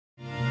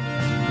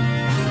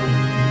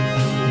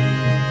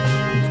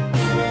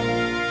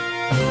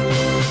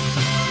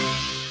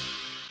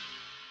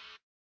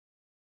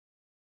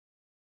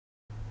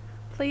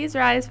please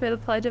rise for the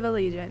Pledge of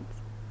Allegiance.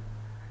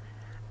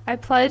 I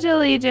pledge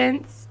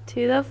allegiance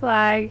to the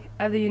flag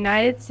of the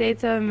United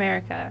States of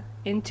America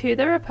and to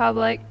the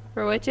republic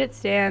for which it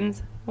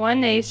stands,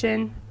 one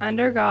nation,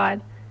 under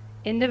God,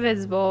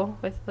 indivisible,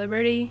 with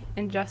liberty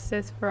and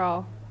justice for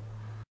all.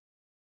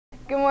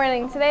 Good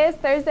morning. Today is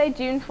Thursday,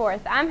 June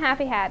 4th. I'm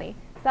Happy Hattie.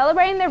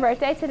 Celebrating their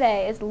birthday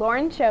today is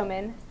Lauren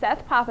Showman,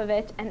 Seth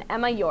Popovich, and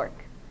Emma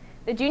York.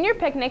 The junior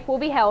picnic will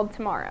be held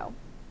tomorrow.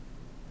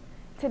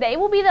 Today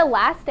will be the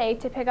last day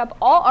to pick up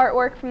all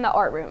artwork from the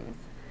art rooms.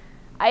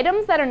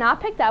 Items that are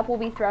not picked up will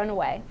be thrown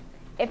away.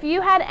 If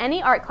you had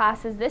any art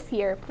classes this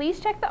year, please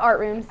check the art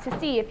rooms to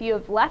see if you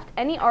have left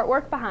any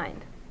artwork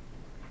behind.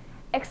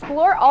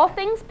 Explore all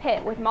things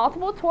Pitt with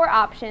multiple tour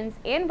options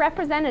and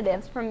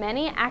representatives from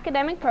many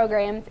academic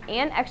programs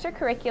and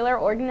extracurricular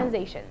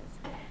organizations.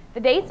 The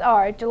dates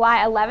are July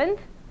 11th,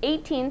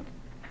 18th,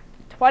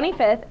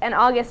 25th, and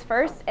August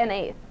 1st and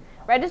 8th.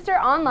 Register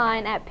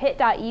online at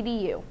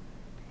pitt.edu.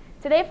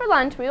 Today for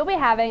lunch, we will be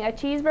having a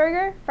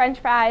cheeseburger, french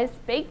fries,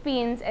 baked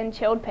beans, and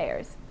chilled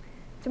pears.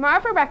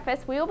 Tomorrow for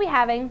breakfast, we will be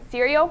having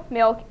cereal,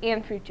 milk,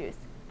 and fruit juice.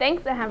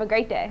 Thanks and have a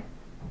great day.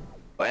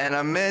 When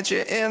I met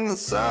you in the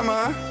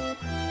summer,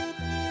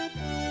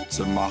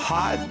 to my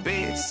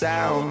heartbeat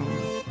sound,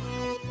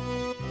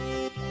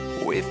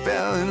 we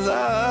fell in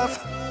love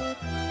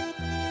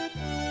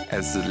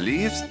as the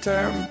leaves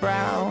turn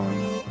brown,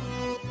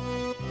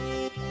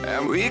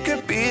 and we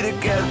could be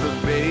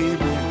together,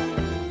 baby.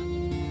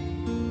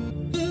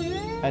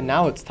 And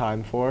now it's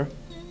time for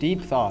Deep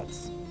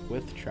Thoughts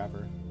with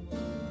Trevor.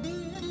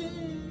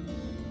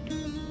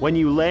 When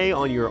you lay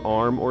on your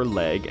arm or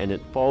leg and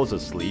it falls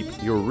asleep,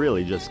 you're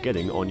really just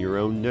getting on your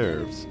own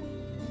nerves.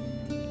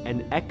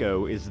 An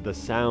echo is the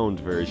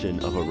sound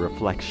version of a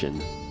reflection.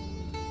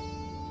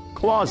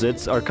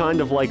 Closets are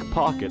kind of like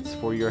pockets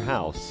for your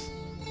house.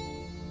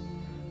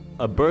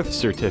 A birth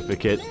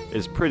certificate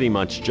is pretty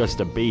much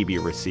just a baby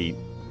receipt.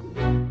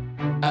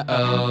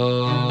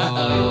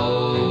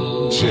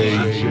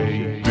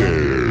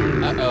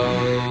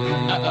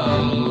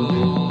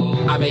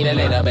 I made a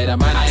little bit of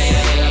money. I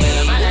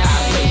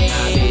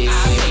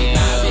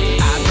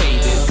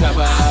paid this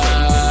cover. I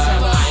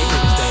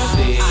couldn't stand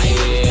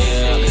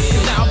still.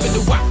 Now I'm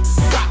finna whack.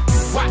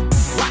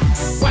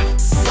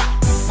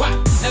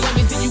 Now let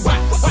me see you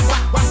whack.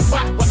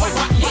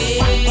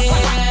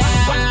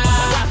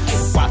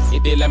 Yeah.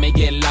 It did let me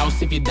get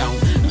lost if you don't.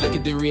 Look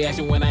at the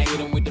reaction when I hit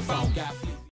him with the phone.